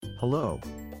Hello.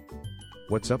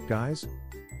 What's up, guys?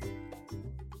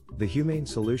 The Humane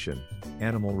Solution,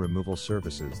 animal removal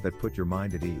services that put your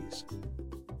mind at ease.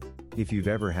 If you've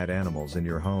ever had animals in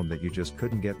your home that you just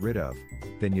couldn't get rid of,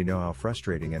 then you know how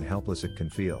frustrating and helpless it can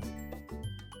feel.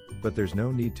 But there's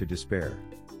no need to despair.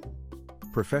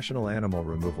 Professional animal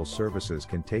removal services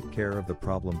can take care of the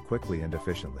problem quickly and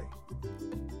efficiently.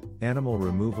 Animal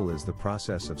removal is the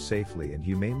process of safely and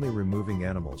humanely removing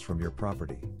animals from your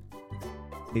property.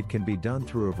 It can be done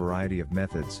through a variety of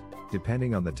methods,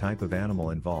 depending on the type of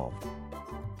animal involved.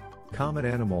 Common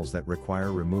animals that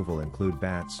require removal include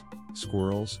bats,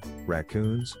 squirrels,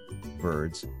 raccoons,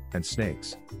 birds, and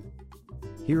snakes.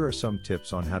 Here are some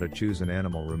tips on how to choose an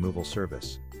animal removal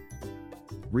service.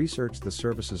 Research the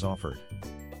services offered.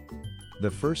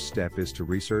 The first step is to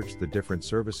research the different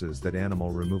services that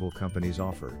animal removal companies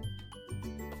offer.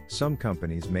 Some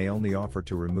companies may only offer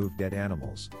to remove dead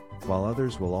animals, while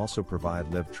others will also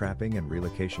provide live trapping and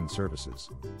relocation services.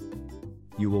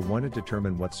 You will want to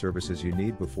determine what services you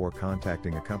need before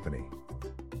contacting a company.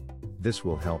 This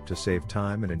will help to save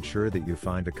time and ensure that you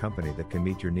find a company that can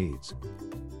meet your needs.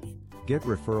 Get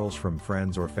referrals from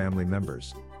friends or family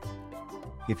members.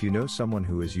 If you know someone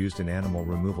who has used an animal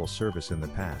removal service in the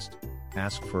past,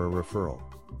 ask for a referral.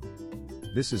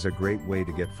 This is a great way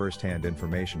to get first-hand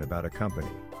information about a company.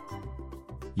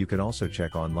 You can also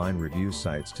check online review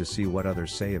sites to see what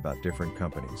others say about different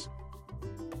companies.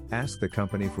 Ask the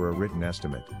company for a written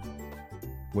estimate.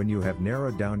 When you have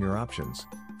narrowed down your options,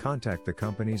 contact the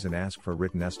companies and ask for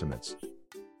written estimates.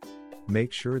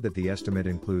 Make sure that the estimate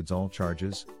includes all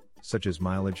charges, such as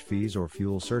mileage fees or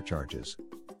fuel surcharges.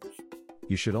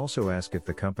 You should also ask if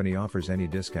the company offers any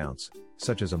discounts,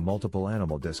 such as a multiple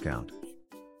animal discount.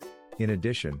 In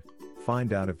addition,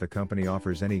 find out if the company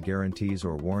offers any guarantees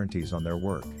or warranties on their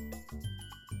work.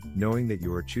 Knowing that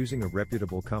you are choosing a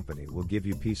reputable company will give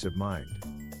you peace of mind.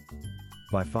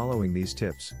 By following these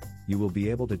tips, you will be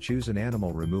able to choose an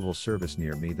animal removal service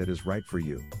near me that is right for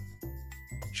you.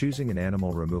 Choosing an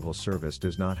animal removal service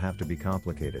does not have to be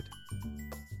complicated.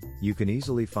 You can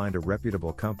easily find a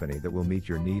reputable company that will meet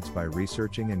your needs by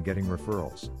researching and getting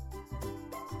referrals.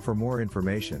 For more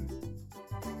information,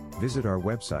 visit our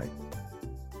website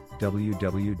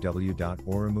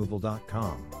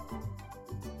www.oremoval.com.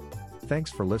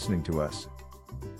 Thanks for listening to us.